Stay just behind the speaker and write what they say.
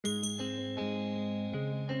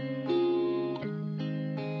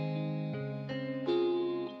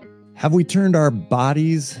Have we turned our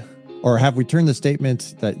bodies, or have we turned the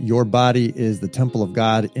statement that your body is the temple of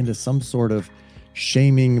God into some sort of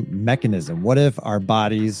shaming mechanism? What if our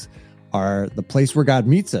bodies are the place where God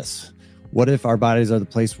meets us? What if our bodies are the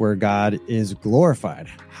place where God is glorified?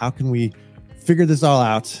 How can we figure this all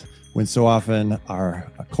out when so often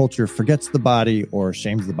our culture forgets the body or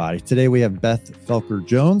shames the body? Today we have Beth Felker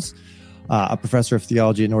Jones, a professor of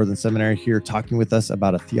theology at Northern Seminary, here talking with us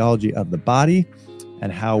about a theology of the body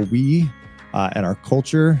and how we and our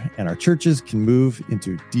culture and our churches can move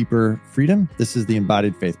into deeper freedom. This is the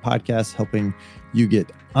Embodied Faith Podcast, helping you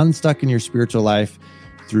get unstuck in your spiritual life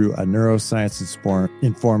through a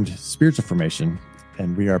neuroscience-informed spiritual formation.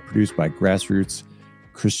 And we are produced by Grassroots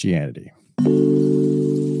Christianity.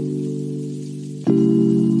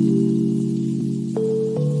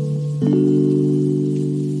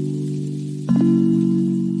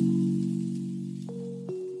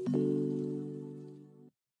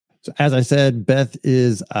 So as I said, Beth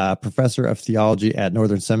is a professor of theology at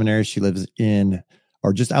Northern Seminary. She lives in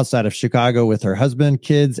or just outside of Chicago with her husband,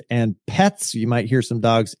 kids, and pets. You might hear some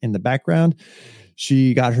dogs in the background.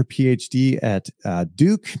 She got her PhD at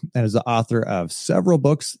Duke and is the author of several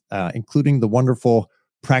books, including the wonderful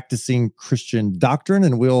Practicing Christian Doctrine.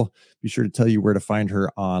 And we'll be sure to tell you where to find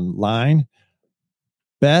her online.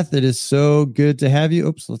 Beth, it is so good to have you.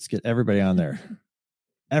 Oops, let's get everybody on there.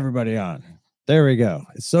 Everybody on. There we go.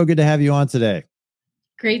 It's so good to have you on today.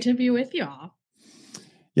 Great to be with you all.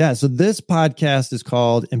 Yeah, so this podcast is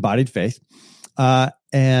called Embodied Faith.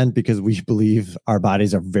 And because we believe our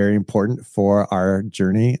bodies are very important for our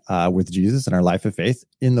journey with Jesus and our life of faith.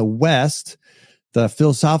 In the West, the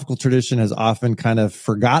philosophical tradition has often kind of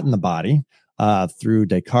forgotten the body through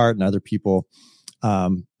Descartes and other people.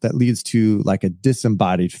 That leads to like a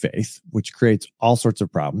disembodied faith, which creates all sorts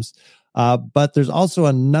of problems. But there's also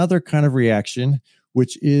another kind of reaction,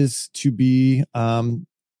 which is to be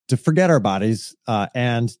to forget our bodies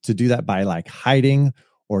and to do that by like hiding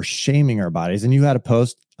or shaming our bodies. And you had a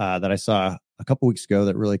post that I saw a couple weeks ago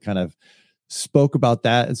that really kind of spoke about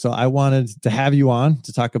that. And so I wanted to have you on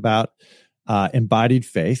to talk about embodied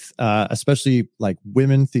faith, especially like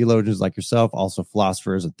women theologians like yourself, also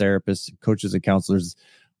philosophers and therapists, and coaches and counselors.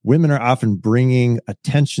 Women are often bringing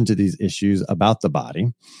attention to these issues about the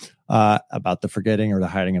body, about the forgetting or the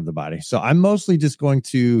hiding of the body. So I'm mostly just going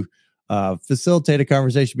to facilitate a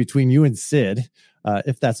conversation between you and Sid,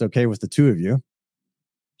 if that's okay with the two of you.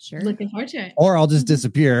 Sure. Looking forward to it. Or I'll just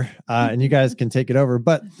disappear and you guys can take it over.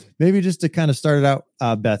 But maybe just to kind of start it out,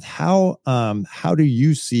 Beth, how do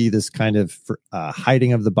you see this kind of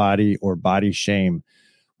hiding of the body or body shame?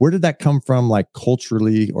 Where did that come from, like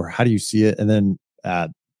culturally, or how do you see it? And then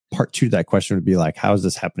part two to that question would be like, how is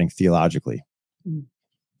this happening theologically?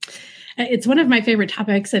 It's one of my favorite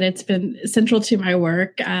topics, and it's been central to my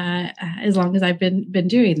work as long as I've been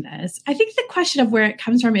doing this. I think the question of where it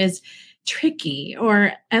comes from is tricky,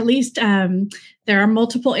 or at least there are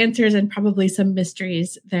multiple answers and probably some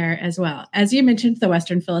mysteries there as well. As you mentioned, the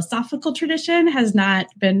Western philosophical tradition has not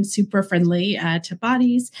been super friendly to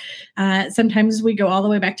bodies. Sometimes we go all the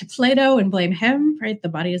way back to Plato and blame him, right? The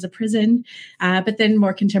body is a prison. But then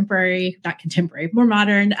more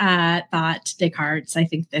modern thought, Descartes, I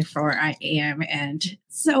think therefore I am, and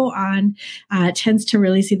so on, tends to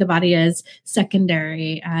really see the body as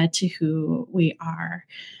secondary to who we are.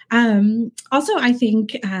 Also, I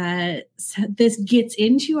think this gets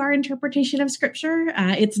into our interpretation of Scripture.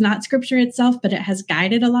 It's not Scripture itself, but it has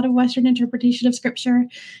guided a lot of Western interpretation of Scripture.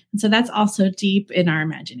 And so that's also deep in our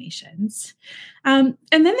imaginations. And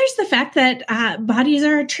then there's the fact that bodies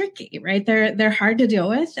are tricky, right? They're hard to deal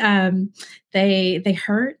with. They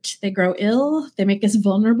hurt, they grow ill, they make us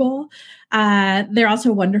vulnerable. They're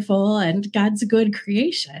also wonderful and God's good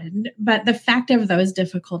creation. But the fact of those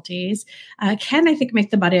difficulties can, I think, make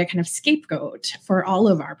the body a kind of scapegoat for all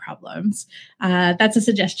of our problems. That's a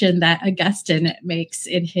suggestion that Augustine makes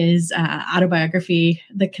in his autobiography,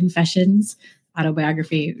 The Confessions.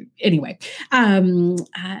 Autobiography. Anyway,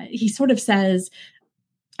 he sort of says,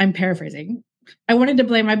 I'm paraphrasing, I wanted to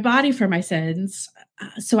blame my body for my sins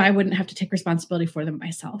so I wouldn't have to take responsibility for them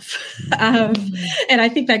myself. And I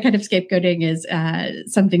think that kind of scapegoating is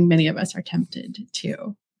something many of us are tempted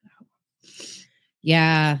to.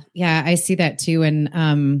 Yeah, I see that too.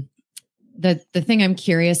 And the thing I'm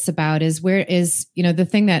curious about is the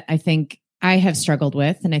thing that I think I have struggled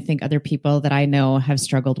with, and I think other people that I know have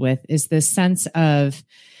struggled with, is this sense of,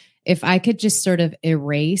 if I could just sort of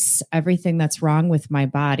erase everything that's wrong with my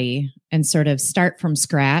body and sort of start from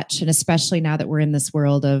scratch, and especially now that we're in this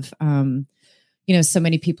world of so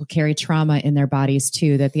many people carry trauma in their bodies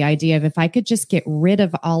too, that the idea of if I could just get rid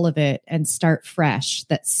of all of it and start fresh,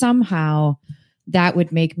 that somehow that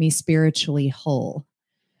would make me spiritually whole.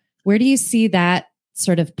 Where do you see that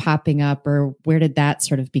sort of popping up, or where did that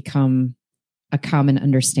sort of become a common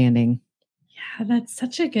understanding? Yeah, that's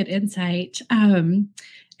such a good insight.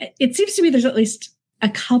 It seems to me there's at least a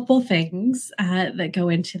couple things that go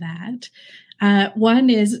into that. One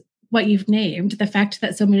is what you've named, the fact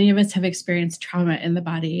that so many of us have experienced trauma in the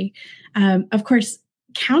body. Of course,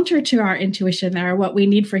 counter to our intuition there, what we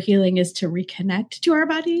need for healing is to reconnect to our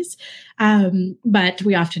bodies. But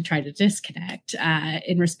we often try to disconnect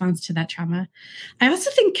in response to that trauma. I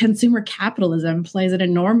also think consumer capitalism plays an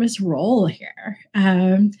enormous role here.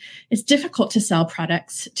 It's difficult to sell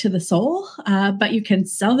products to the soul, but you can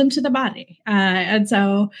sell them to the body. And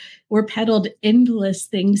so we're peddled endless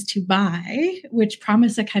things to buy, which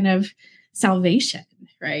promise a kind of salvation,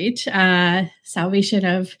 right? Salvation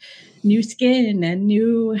of new skin and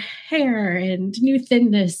new hair and new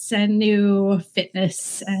thinness and new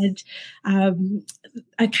fitness and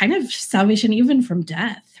a kind of salvation even from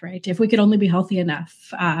death, right? If we could only be healthy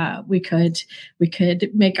enough, we could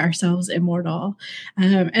make ourselves immortal.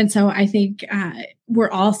 And so I think we're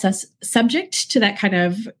all subject to that kind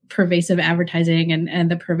of pervasive advertising and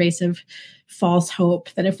the pervasive false hope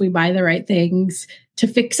that if we buy the right things to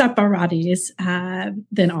fix up our bodies,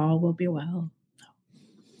 then all will be well.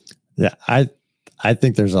 Yeah, I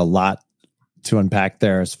think there's a lot to unpack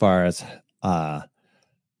there as far as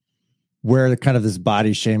where the kind of this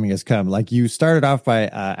body shaming has come. Like you started off by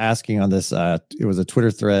asking on this, it was a Twitter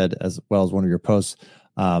thread as well as one of your posts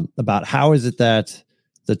about how is it that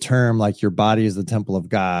the term like your body is the temple of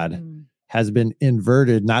God has been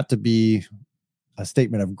inverted, not to be a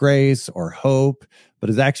statement of grace or hope, but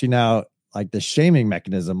is actually now like the shaming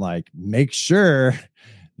mechanism, like make sure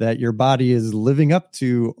that your body is living up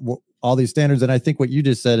to all these standards. And I think what you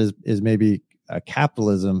just said is maybe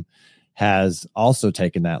capitalism has also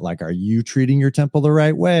taken that, like, are you treating your temple the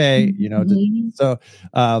right way?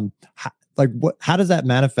 How does that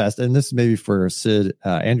manifest? And this is maybe for Sid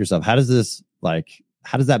and yourself. How does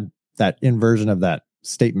that inversion of that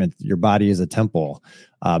statement, your body is a temple,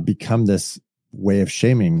 become this way of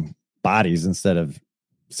shaming bodies instead of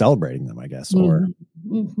celebrating them, I guess, or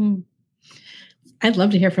I'd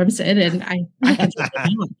love to hear from Sid, and I can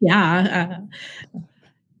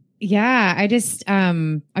yeah. I just,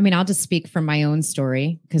 I'll just speak from my own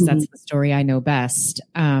story because that's the story I know best.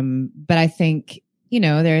 But I think,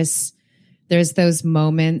 there's those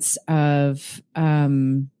moments of,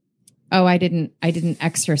 I didn't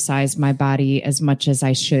exercise my body as much as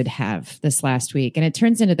I should have this last week. And it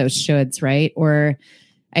turns into those shoulds, right? Or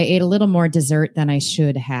I ate a little more dessert than I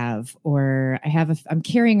should have, or I'm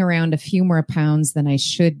carrying around a few more pounds than I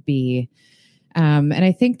should be. And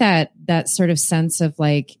I think that sort of sense of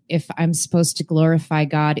like, if I'm supposed to glorify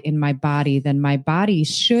God in my body, then my body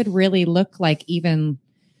should really look like even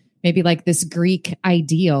maybe like this Greek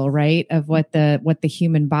ideal, right? Of what the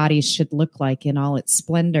human body should look like in all its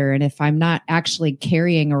splendor. And if I'm not actually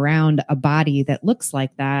carrying around a body that looks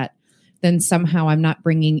like that, then somehow I'm not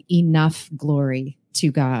bringing enough glory to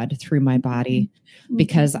God through my body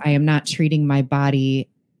because I am not treating my body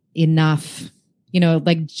enough,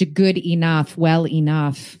 like good enough, well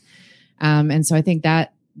enough. And so I think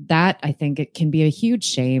that I think it can be a huge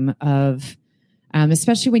shame of,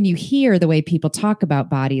 especially when you hear the way people talk about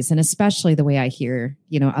bodies, and especially the way I hear,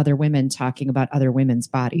 other women talking about other women's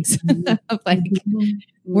bodies. Like,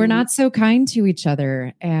 we're not so kind to each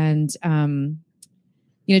other. And,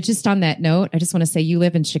 just on that note, I just want to say you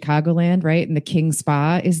live in Chicagoland, right? And the King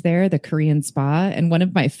Spa is there, the Korean spa. And one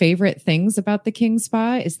of my favorite things about the King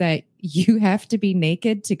Spa is that you have to be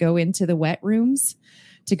naked to go into the wet rooms,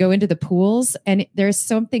 to go into the pools. And there's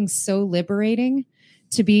something so liberating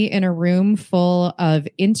to be in a room full of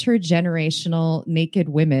intergenerational naked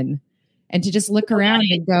women and to just look around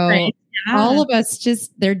and go, all of us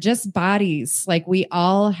they're just bodies. Like, we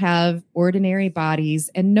all have ordinary bodies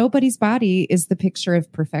and nobody's body is the picture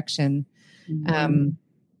of perfection.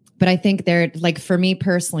 But I think like, for me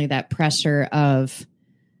personally, that pressure of,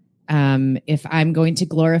 if I'm going to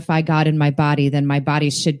glorify God in my body, then my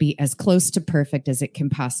body should be as close to perfect as it can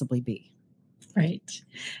possibly be. Right.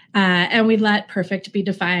 And we let perfect be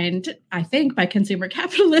defined, I think, by consumer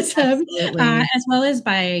capitalism, as well as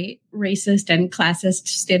by racist and classist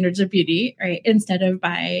standards of beauty, right? Instead of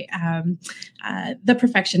by the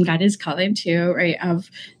perfection God is calling to, right? Of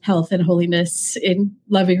health and holiness in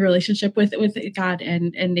loving relationship with God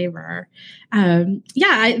and neighbor.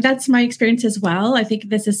 That's my experience as well. I think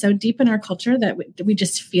this is so deep in our culture that we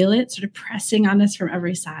just feel it sort of pressing on us from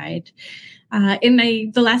every side. in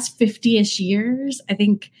the last 50-ish years, I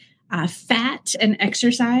think fat and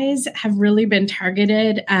exercise have really been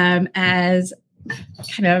targeted as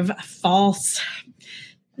kind of false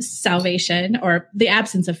salvation, or the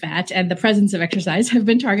absence of fat and the presence of exercise have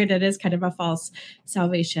been targeted as kind of a false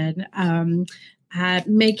salvation,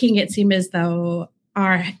 making it seem as though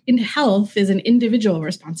our health is an individual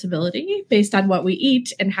responsibility based on what we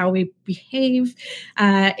eat and how we behave,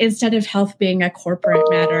 instead of health being a corporate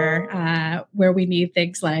matter, where we need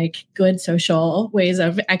things like good social ways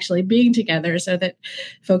of actually being together so that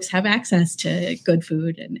folks have access to good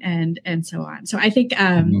food and so on. So I think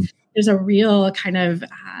there's a real kind of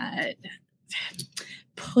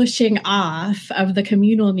pushing off of the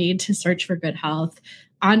communal need to search for good health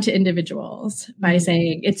onto individuals by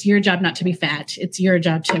saying it's your job not to be fat, it's your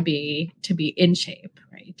job to be in shape,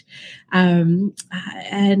 right?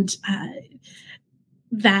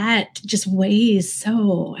 That just weighs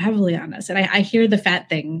so heavily on us. And I hear the fat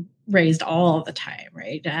thing raised all the time,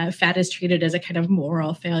 right? Fat is treated as a kind of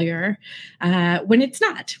moral failure, when it's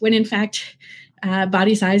not, when in fact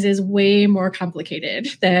body size is way more complicated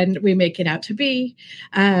than we make it out to be.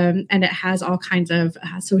 And it has all kinds of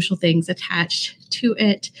social things attached to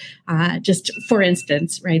it. Just for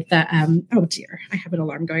instance, right, oh dear, I have an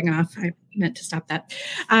alarm going off. I meant to stop that.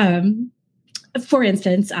 For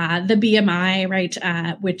instance, the BMI,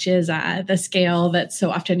 right, which is the scale that's so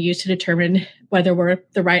often used to determine whether we're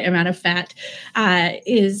the right amount of fat,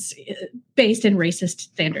 is based in racist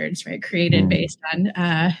standards, right, created based on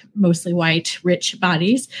mostly white, rich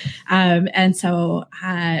bodies. And so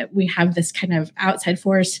we have this kind of outside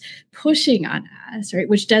force pushing on us, right,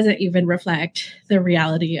 which doesn't even reflect the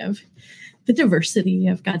reality of the diversity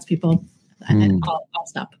of God's people. And I'll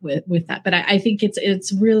stop with that. But I think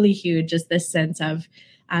it's really huge, just this sense of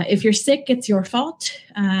if you're sick, it's your fault.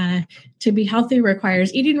 To be healthy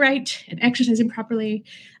requires eating right and exercising properly.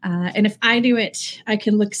 And if I do it, I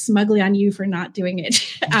can look smugly on you for not doing it.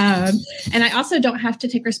 And I also don't have to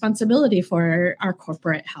take responsibility for our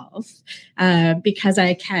corporate health, because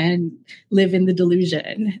I can live in the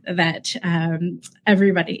delusion that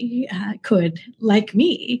everybody could, like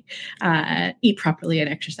me, eat properly and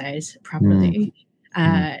exercise properly,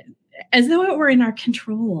 as though it were in our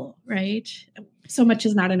control, right? So much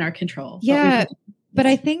is not in our control. Yeah. But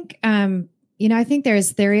I think, I think there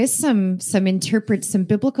is some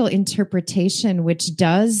biblical interpretation, which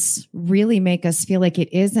does really make us feel like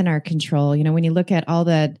it is in our control. You know, when you look at all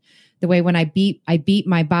the way when I beat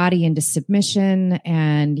my body into submission,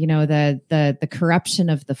 and, the corruption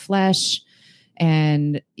of the flesh,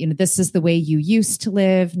 and, this is the way you used to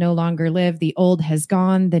live, no longer live. The old has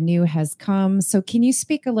gone, the new has come. So can you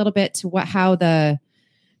speak a little bit to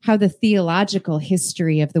how the theological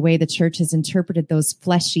history of the way the church has interpreted those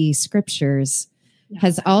fleshy scriptures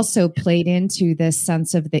has also played into this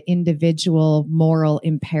sense of the individual moral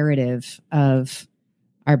imperative of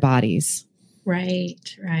our bodies? Right.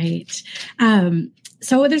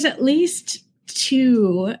 So there's at least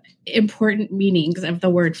two important meanings of the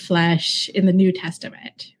word flesh in the New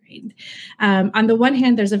Testament. On the one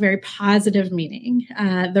hand, there's a very positive meaning,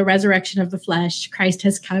 the resurrection of the flesh. Christ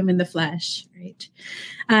has come in the flesh, right?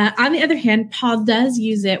 On the other hand, Paul does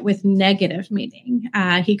use it with negative meaning.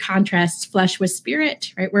 He contrasts flesh with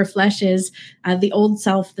spirit, right? Where flesh is the old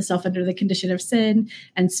self, the self under the condition of sin,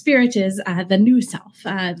 and spirit is the new self,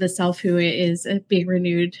 the self who is being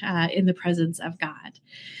renewed in the presence of God.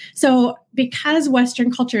 So because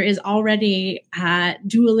Western culture is already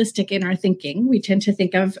dualistic in our thinking, we tend to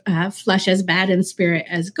think of flesh as bad and spirit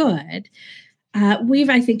as good. We've,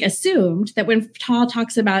 I think, assumed that when Paul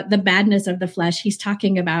talks about the badness of the flesh, he's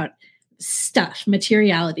talking about stuff,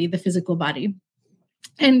 materiality, the physical body.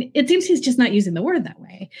 And it seems he's just not using the word that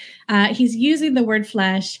way. He's using the word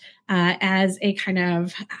flesh as a kind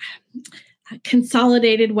of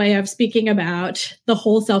consolidated way of speaking about the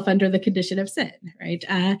whole self under the condition of sin, right?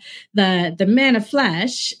 The man of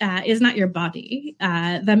flesh is not your body.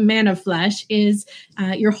 The man of flesh is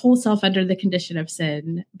your whole self under the condition of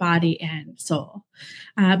sin, body and soul.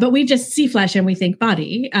 But we just see flesh and we think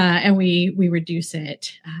body, and we reduce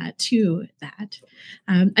it to that.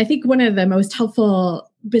 I think one of the most helpful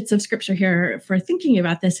bits of scripture here for thinking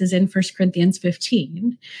about this is in 1 Corinthians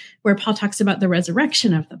 15, where Paul talks about the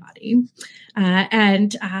resurrection of the body.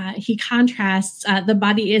 And he contrasts the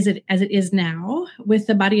body as it is now with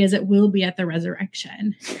the body as it will be at the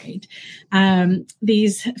resurrection. Right?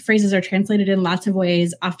 These phrases are translated in lots of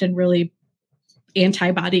ways, often really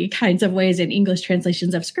anti-body kinds of ways in English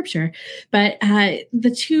translations of scripture. But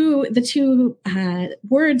the two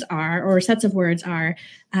words are, or sets of words are,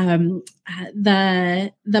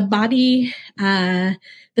 the body, the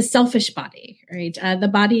selfish body, right? The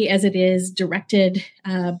body as it is directed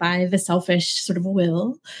by the selfish sort of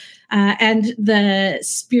will, and the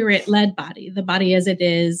spirit-led body, the body as it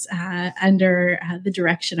is under the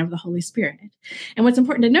direction of the Holy Spirit. And what's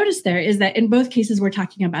important to notice there is that in both cases, we're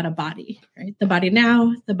talking about a body, right? The body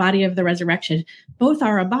now, the body of the resurrection, both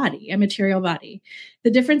are a body, a material body.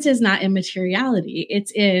 The difference is not in materiality.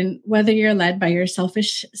 It's in whether you're led by your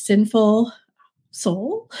selfish, sinful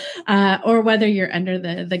soul, or whether you're under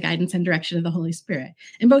the guidance and direction of the Holy Spirit.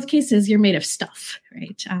 In both cases, you're made of stuff,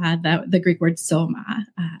 right? The Greek word soma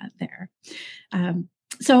there.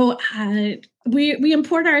 So we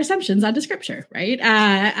import our assumptions onto Scripture, right?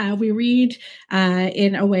 We read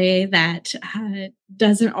in a way that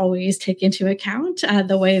doesn't always take into account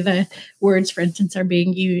the way the words, for instance, are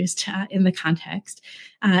being used in the context.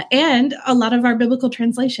 And a lot of our biblical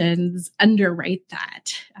translations underwrite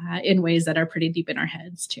that in ways that are pretty deep in our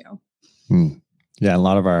heads, too. Yeah, a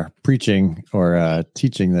lot of our preaching or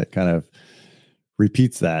teaching that kind of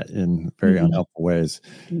repeats that in very unhelpful ways.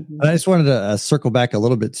 And I just wanted to circle back a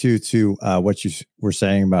little bit too to what you were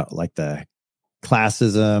saying about like the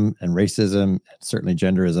classism and racism, and certainly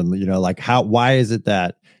genderism. You know, like why is it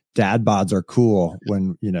that dad bods are cool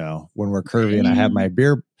when we're curvy and I have my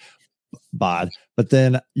beer bod, but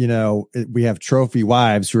then we have trophy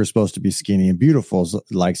wives who are supposed to be skinny and beautiful.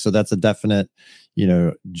 So that's a definite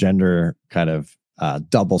gender kind of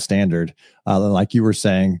double standard. Like you were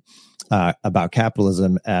saying. About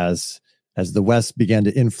capitalism as the West began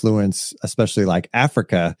to influence, especially like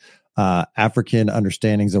Africa, African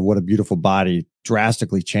understandings of what a beautiful body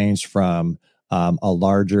drastically changed from a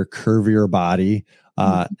larger, curvier body,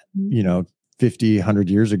 50, 100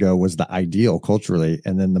 years ago was the ideal culturally.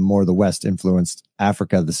 And then the more the West influenced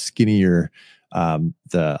Africa, the skinnier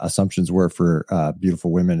the assumptions were for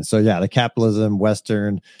beautiful women. So yeah, the capitalism,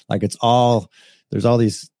 Western, like there's all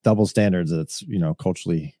these double standards that's,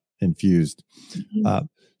 culturally infused.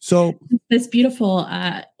 So this beautiful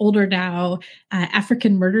older now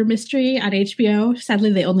African murder mystery on HBO.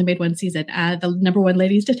 Sadly, they only made one season. The number one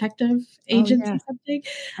ladies detective agency something.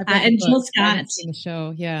 And Jill Scott. The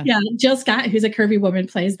show, yeah, Jill Scott, who's a curvy woman,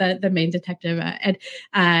 plays the main detective.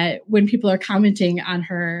 And when people are commenting on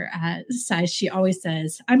her size, she always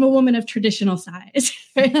says, "I'm a woman of traditional size."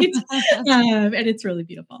 Right? And it's really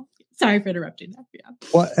beautiful. Sorry for interrupting that. Yeah.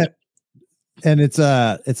 Well, and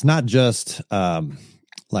it's not just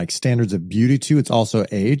like standards of beauty too. It's also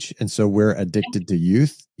age. And so we're addicted to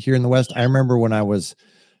youth here in the West. I remember when I was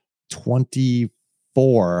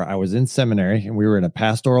 24, I was in seminary and we were in a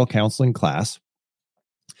pastoral counseling class.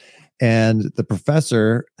 And the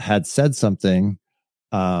professor had said something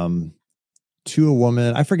to a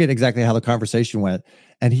woman. I forget exactly how the conversation went.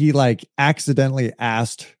 And he like accidentally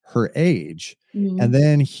asked her age. And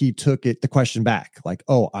then he took the question back, like,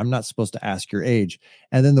 "Oh, I'm not supposed to ask your age."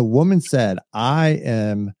 And then the woman said, "I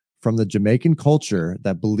am from the Jamaican culture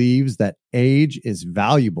that believes that age is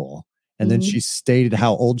valuable." And then she stated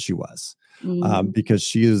how old she was because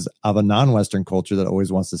she is of a non-Western culture that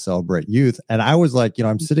always wants to celebrate youth. And I was like,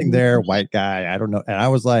 I'm sitting there, white guy, I don't know. And I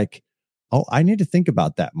was like, oh, I need to think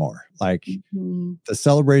about that more. Like the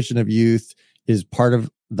celebration of youth is part of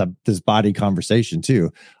this body conversation too,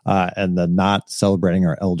 and the not celebrating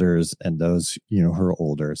our elders and those who are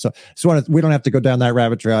older. So we don't have to go down that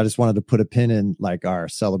rabbit trail. I just wanted to put a pin in like our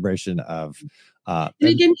celebration of. And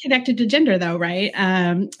again, connected to gender, though, right?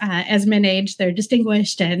 As men age, they're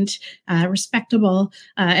distinguished and respectable,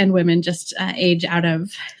 and women just age out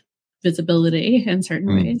of visibility in certain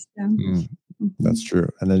ways. Yeah. That's true.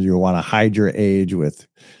 And then you want to hide your age with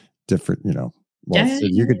different, Well, so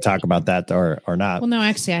you could talk about that or not. Well, no,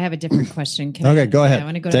 actually, I have a different question. Okay, go ahead. I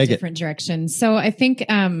want to go to a different direction. So I think,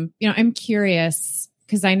 I'm curious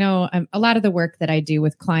because I know a lot of the work that I do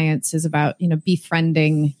with clients is about,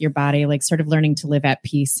 befriending your body, like sort of learning to live at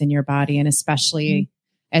peace in your body. And especially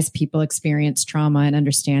as people experience trauma and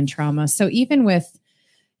understand trauma. So even with,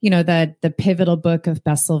 the pivotal book of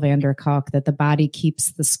Bessel van der Kolk, that the body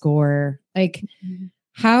keeps the score, like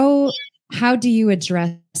how do you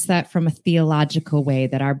address that from a theological way,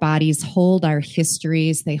 that our bodies hold our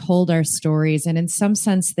histories, they hold our stories, and in some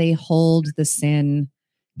sense, they hold the sin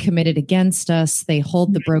committed against us, they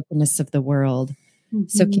hold the brokenness of the world.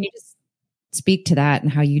 So can you just speak to that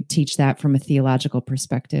and how you teach that from a theological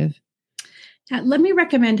perspective? Let me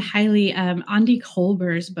recommend highly Andy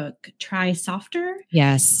Kolber's book, Try Softer.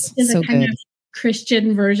 Yes, is so a kind good. of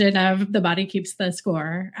Christian version of The Body Keeps the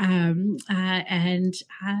Score, and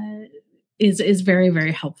is very,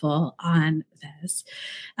 very helpful on this.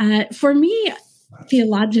 For me,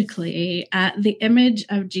 theologically, the image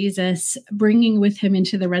of Jesus bringing with him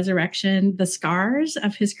into the resurrection the scars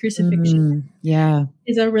of his crucifixion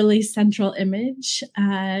is a really central image,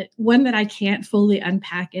 one that I can't fully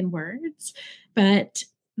unpack in words. But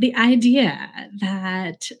the idea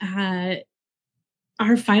that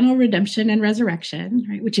our final redemption and resurrection,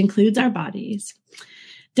 right, which includes our bodies,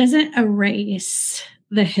 doesn't erase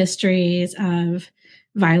the histories of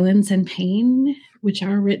violence and pain, which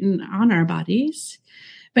are written on our bodies,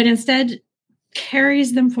 but instead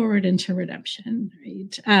carries them forward into redemption,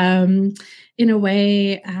 right? In a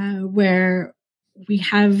way where we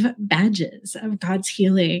have badges of God's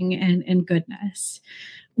healing and goodness.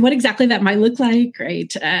 What exactly that might look like,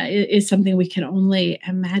 right, is something we can only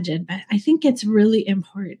imagine. But I think it's really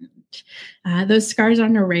important. Those scars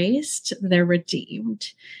aren't erased, they're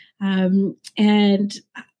redeemed. And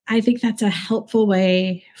I think that's a helpful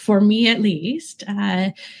way, for me at least,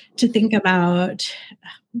 to think about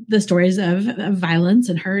the stories of violence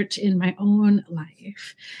and hurt in my own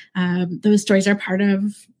life. Those stories are part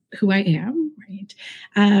of who I am, right?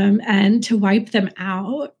 And to wipe them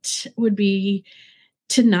out would be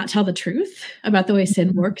to not tell the truth about the way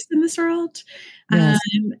sin works in this world. Yes.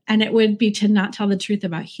 And it would be to not tell the truth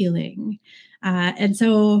about healing. And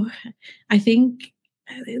so I think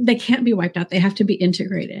they can't be wiped out. They have to be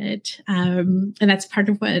integrated. And that's part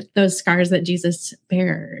of what those scars that Jesus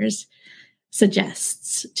bears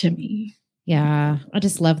suggests to me. Yeah. I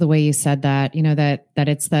just love the way you said that, that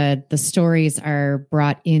it's the stories are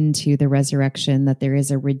brought into the resurrection, that there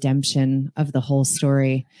is a redemption of the whole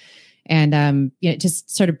story. And it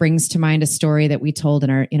just sort of brings to mind a story that we told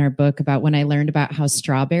in our book about when I learned about how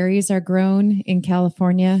strawberries are grown in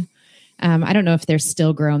California. I don't know if they're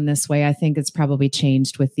still grown this way. I think it's probably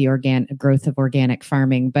changed with the growth of organic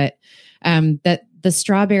farming, but that the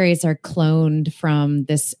strawberries are cloned from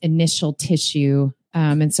this initial tissue.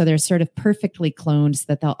 And so they're sort of perfectly cloned so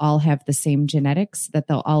that they'll all have the same genetics, that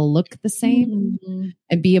they'll all look the same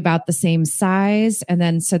and be about the same size. And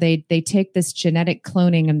then so they take this genetic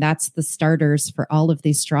cloning, and that's the starters for all of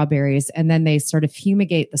these strawberries. And then they sort of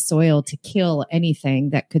fumigate the soil to kill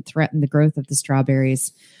anything that could threaten the growth of the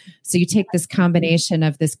strawberries. So you take this combination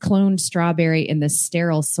of this cloned strawberry in this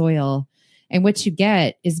sterile soil, and what you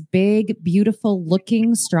get is big, beautiful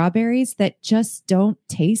looking strawberries that just don't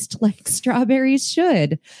taste like strawberries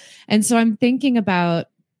should. And so I'm thinking about,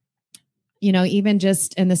 even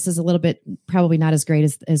just, and this is a little bit probably not as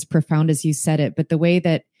great as profound as you said it, but the way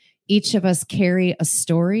that each of us carry a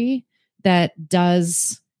story that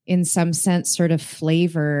does, in some sense, sort of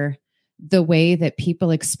flavor the way that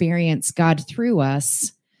people experience God through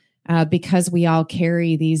us. Because we all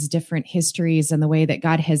carry these different histories and the way that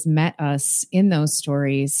God has met us in those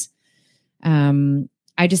stories.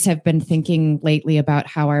 I just have been thinking lately about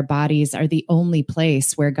how our bodies are the only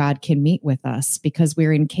place where God can meet with us, because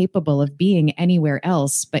we're incapable of being anywhere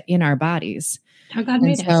else but in our bodies. How God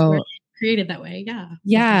made us. We're created that way. Yeah.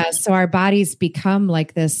 Yeah. So our bodies become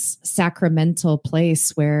like this sacramental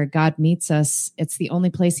place where God meets us. It's the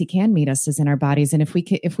only place he can meet us is in our bodies. And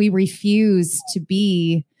if we refuse to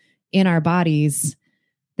be in our bodies,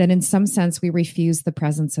 then in some sense we refuse the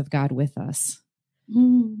presence of God with us.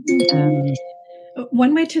 One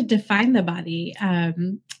way to define the body,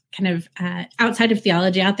 outside of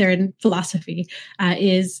theology, out there in philosophy,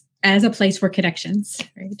 is as a place for connections.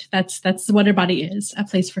 Right? That's what our body is, a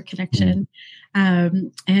place for connection.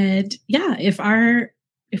 And yeah, if our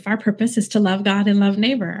purpose is to love God and love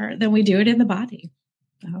neighbor, then we do it in the body.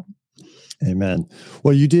 So. Amen.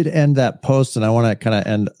 Well, you did end that post, and I want to kind of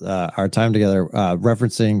end our time together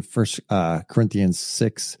referencing 1 Corinthians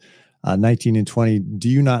 6, 19 and 20. Do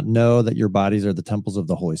you not know that your bodies are the temples of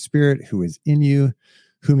the Holy Spirit who is in you,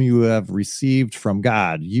 whom you have received from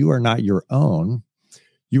God? You are not your own.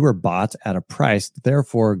 You were bought at a price.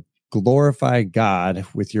 Therefore, glorify God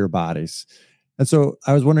with your bodies. And so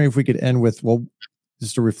I was wondering if we could end with,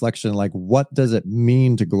 just a reflection, like, what does it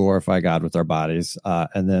mean to glorify God with our bodies?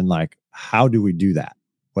 And then, like, how do we do that?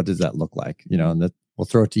 What does that look like? And we'll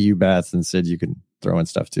throw it to you, Beth, and Sid, you can throw in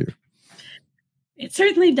stuff too. It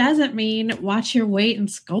certainly doesn't mean watch your weight and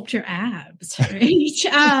sculpt your abs,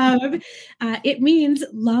 right? It means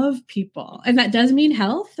love people. And that does mean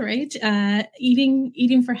health, right?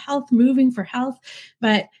 Eating for health, moving for health.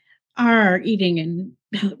 But our eating and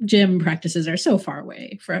gym practices are so far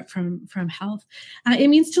away from health. It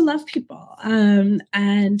means to love people and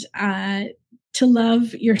to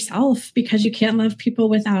love yourself, because you can't love people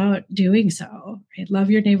without doing so. Right? Love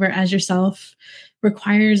your neighbor as yourself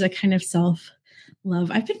requires a kind of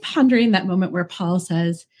self-love. I've been pondering that moment where Paul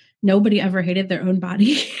says, nobody ever hated their own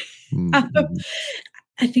body.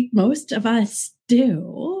 I think most of us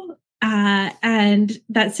do. And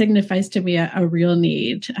that signifies to me a real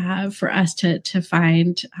need for us to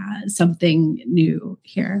find something new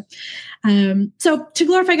here. So to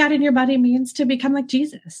glorify God in your body means to become like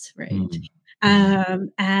Jesus, right?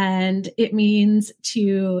 And it means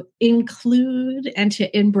to include and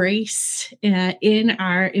to embrace in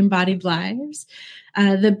our embodied lives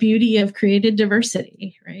the beauty of created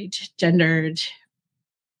diversity, right? Gendered,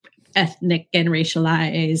 ethnic, and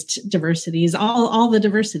racialized diversities, all the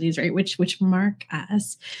diversities, right? Which mark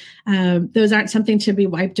us. Those aren't something to be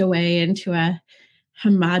wiped away into a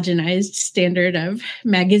homogenized standard of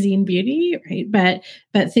magazine beauty, right?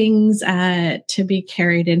 But things to be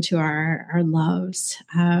carried into our loves.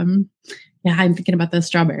 I'm thinking about those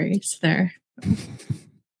strawberries there.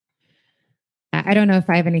 I don't know if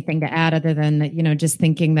I have anything to add other than, just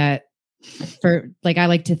thinking that I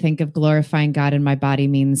like to think of glorifying God in my body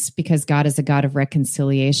means because God is a God of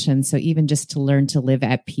reconciliation. So even just to learn to live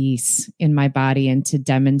at peace in my body and to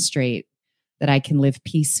demonstrate that I can live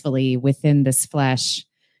peacefully within this flesh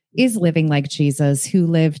is living like Jesus, who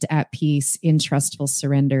lived at peace in trustful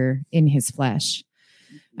surrender in his flesh.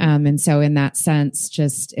 And so in that sense,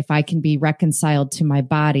 just if I can be reconciled to my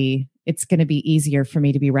body, it's going to be easier for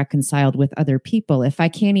me to be reconciled with other people. If I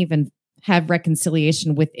can't even have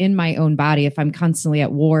reconciliation within my own body, if I'm constantly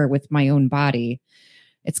at war with my own body,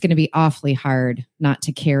 it's going to be awfully hard not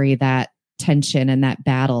to carry that tension and that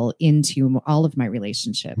battle into all of my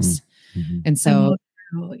relationships. And so,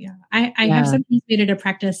 I have sometimes made it a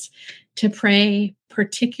practice to pray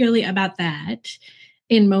particularly about that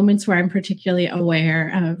in moments where I'm particularly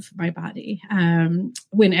aware of my body,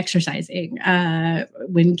 when exercising,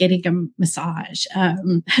 when getting a massage.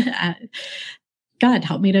 God,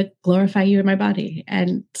 help me to glorify you in my body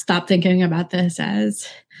and stop thinking about this as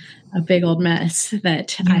a big old mess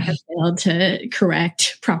that I have failed to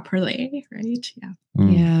correct properly. Right.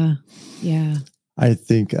 Yeah. I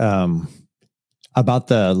think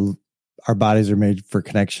about our bodies are made for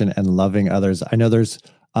connection and loving others. I know there's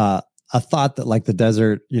a thought that like the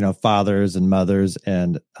desert, fathers and mothers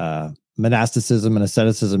and monasticism and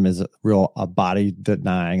asceticism is a body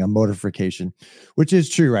denying, a mortification, which is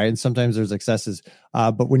true, right? And sometimes there's excesses.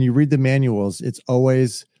 But when you read the manuals, it's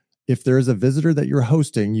always, if there is a visitor that you're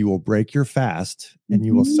hosting, you will break your fast and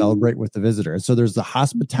you will celebrate with the visitor. And so there's the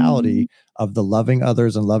hospitality of the loving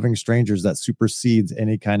others and loving strangers that supersedes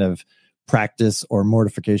any kind of practice or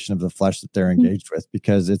mortification of the flesh that they're engaged with,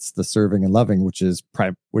 because it's the serving and loving, which is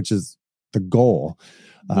the goal.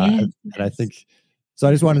 And I think, so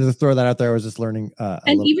I just wanted to throw that out there. I was just learning.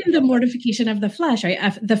 And even the mortification of the flesh,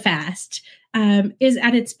 right? The fast is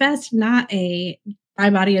at its best not my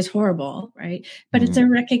body is horrible, right? But it's a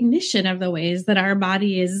recognition of the ways that our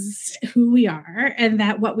body is who we are and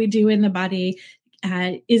that what we do in the body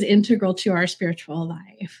is integral to our spiritual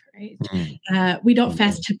life, right? We don't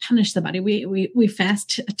fast to punish the body. We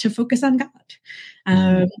fast to focus on God.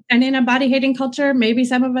 And in a body-hating culture, maybe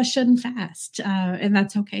some of us shouldn't fast, and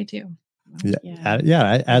that's okay too.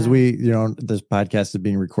 As we, this podcast is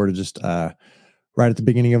being recorded just right at the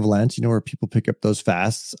beginning of Lent, where people pick up those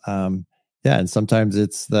fasts. And sometimes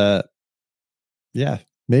it's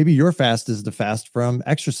maybe your fast is the fast from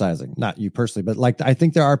exercising, not you personally, but like, I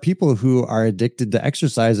think there are people who are addicted to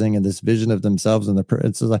exercising and this vision of themselves. And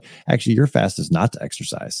it's like, actually your fast is not to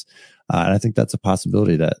exercise. And I think that's a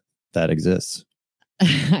possibility that exists.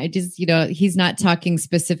 I just, he's not talking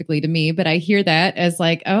specifically to me, but I hear that as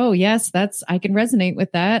like, oh yes, I can resonate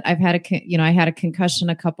with that. I had a concussion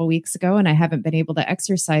a couple weeks ago and I haven't been able to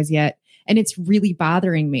exercise yet. And it's really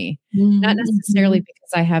bothering me, not necessarily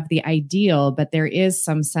because I have the ideal, but there is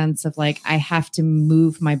some sense of like, I have to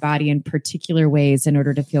move my body in particular ways in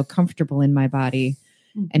order to feel comfortable in my body.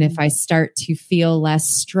 And if I start to feel less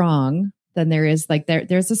strong, then there is like,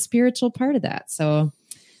 there's a spiritual part of that. So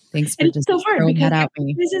thanks for just throwing that out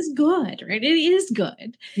me. This is good, right? It is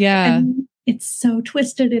good. Yeah. And it's so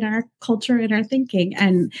twisted in our culture and our thinking,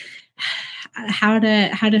 and how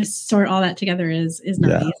to sort all that together is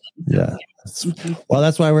not easy. Yeah. Well,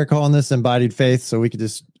 that's why we're calling this embodied faith, so we could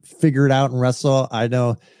just figure it out and wrestle. I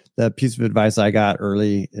know the piece of advice I got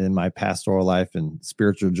early in my pastoral life and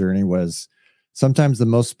spiritual journey was sometimes the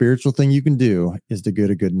most spiritual thing you can do is to get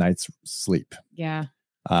a good night's sleep. Yeah.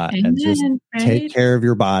 And just take care of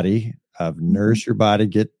your body, nourish your body,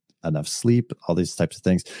 get enough sleep, all these types of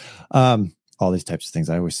things. I always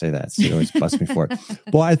say that. So you always bless me for it.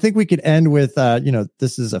 Well, I think we could end with,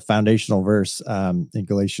 this is a foundational verse in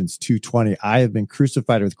Galatians 2:20. I have been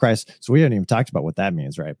crucified with Christ. So we haven't even talked about what that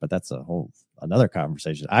means, right? But that's another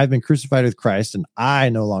conversation. I've been crucified with Christ and I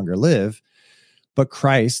no longer live, but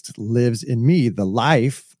Christ lives in me. The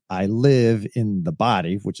life I live in the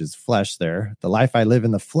body, which is flesh there. The life I live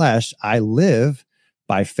in the flesh, I live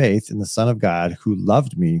by faith in the Son of God who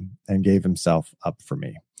loved me and gave himself up for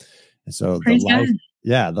me. And so Praise God.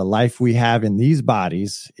 the life we have in these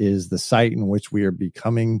bodies is the site in which we are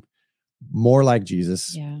becoming more like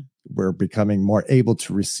Jesus. Yeah. We're becoming more able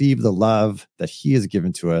to receive the love that he has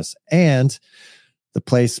given to us and the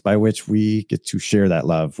place by which we get to share that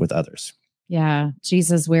love with others. Yeah.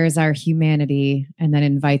 Jesus wears our humanity and then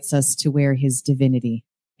invites us to wear his divinity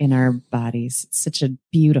in our bodies. It's such a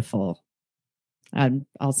beautiful,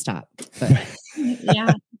 I'll stop. But.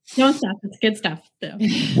 Yeah. Don't stop. It's good stuff. So.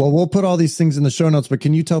 Well, we'll put all these things in the show notes, but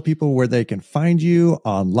can you tell people where they can find you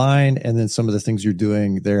online and then some of the things you're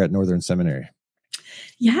doing there at Northern Seminary?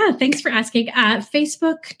 Yeah, thanks for asking.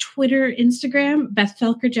 Facebook, Twitter, Instagram, Beth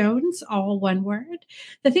Felker Jones, all one word.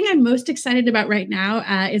 The thing I'm most excited about right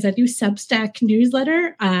now is a new Substack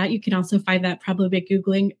newsletter. You can also find that probably by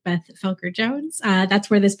Googling Beth Felker Jones. That's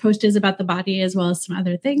where this post is about the body as well as some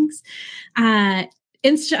other things.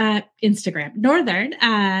 Instagram, Northern,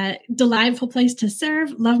 delightful place to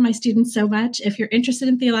serve. Love my students so much. If you're interested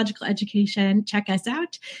in theological education, check us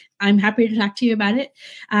out. I'm happy to talk to you about it.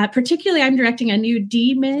 Particularly, I'm directing a new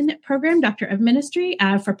DMin program, Doctor of Ministry,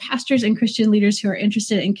 for pastors and Christian leaders who are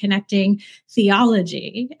interested in connecting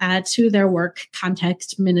theology to their work,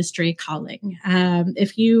 context, ministry, calling.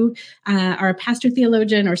 If you are a pastor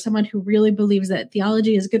theologian or someone who really believes that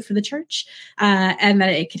theology is good for the church and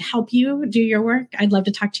that it could help you do your work, I'd love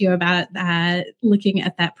to talk to you about looking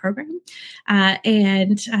at that program.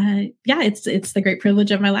 It's the great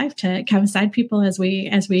privilege of my life to come beside people as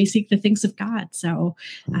we seek the things of God. So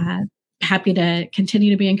happy to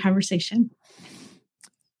continue to be in conversation.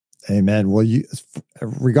 Amen. Well,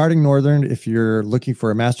 regarding Northern, if you're looking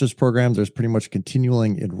for a master's program, there's pretty much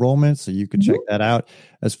continuing enrollment, so you can check that out.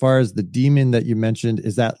 As far as the DMin that you mentioned,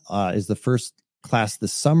 is that is the first class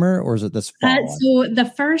this summer or is it this fall? So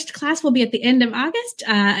the first class will be at the end of August.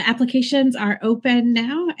 Applications are open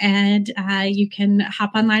now, and you can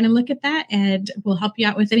hop online and look at that, and we'll help you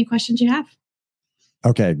out with any questions you have.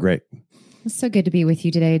 Okay, great. It's so good to be with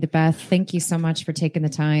you today, Beth. Thank you so much for taking the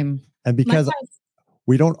time. And because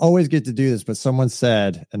we don't always get to do this, but someone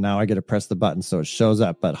said, and now I get to press the button so it shows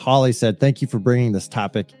up, but Holly said, thank you for bringing this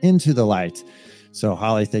topic into the light. So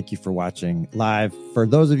Holly, thank you for watching live. For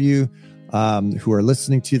those of you who are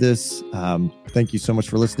listening to this, thank you so much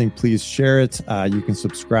for listening. Please share it. You can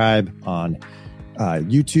subscribe on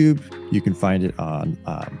YouTube. You can find it on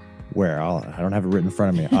I don't have it written in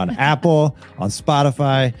front of me, on Apple, on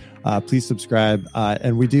Spotify. Please subscribe.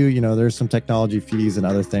 And we do, there's some technology fees and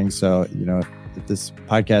other things. So, if this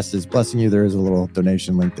podcast is blessing you, there is a little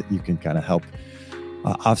donation link that you can kind of help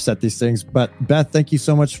offset these things. But Beth, thank you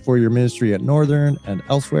so much for your ministry at Northern and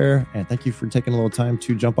elsewhere. And thank you for taking a little time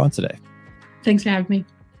to jump on today. Thanks for having me.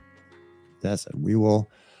 That's it. We will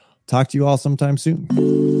talk to you all sometime soon.